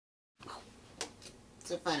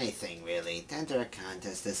It's a funny thing, really. To enter a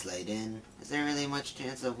contest this late in, is there really much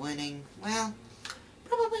chance of winning? Well,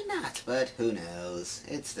 probably not, but who knows.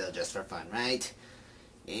 It's still just for fun, right?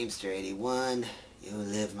 Gamester81, you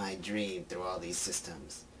live my dream through all these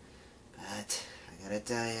systems. But I gotta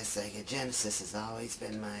tell you, Sega Genesis has always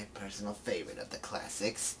been my personal favorite of the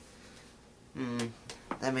classics.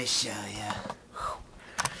 Let me show you.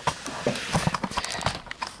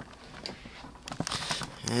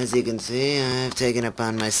 As you can see, I've taken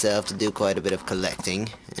upon myself to do quite a bit of collecting.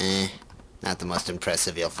 Not the most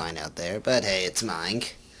impressive you'll find out there, but hey, it's mine.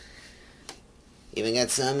 Even got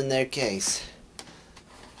some in their case.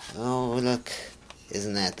 Oh, look,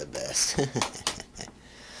 isn't that the best?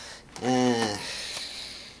 The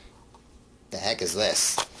heck is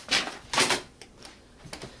this?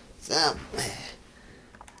 So,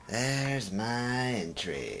 there's my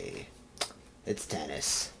entry. It's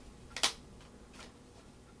tennis.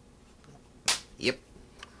 Yep.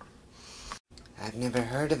 I've never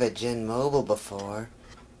heard of a Gen Mobile before,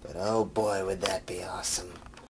 but oh boy would that be awesome.